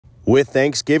With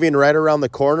Thanksgiving right around the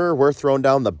corner, we're throwing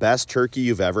down the best turkey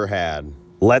you've ever had.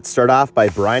 Let's start off by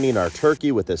brining our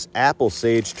turkey with this Apple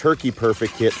Sage Turkey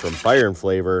Perfect kit from Fire and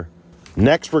Flavor.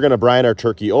 Next, we're going to brine our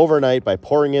turkey overnight by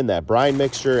pouring in that brine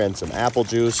mixture and some apple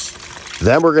juice.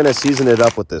 Then we're going to season it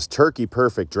up with this Turkey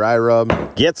Perfect dry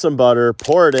rub. Get some butter,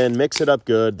 pour it in, mix it up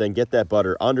good, then get that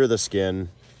butter under the skin.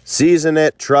 Season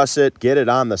it, truss it, get it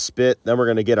on the spit. Then we're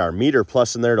going to get our Meter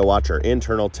Plus in there to watch our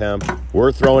internal temp.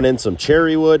 We're throwing in some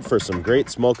cherry wood for some great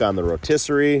smoke on the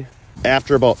rotisserie.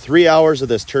 After about 3 hours of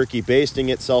this turkey basting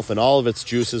itself in all of its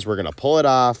juices, we're going to pull it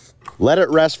off, let it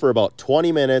rest for about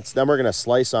 20 minutes. Then we're going to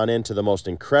slice on into the most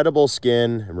incredible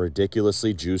skin and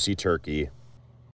ridiculously juicy turkey.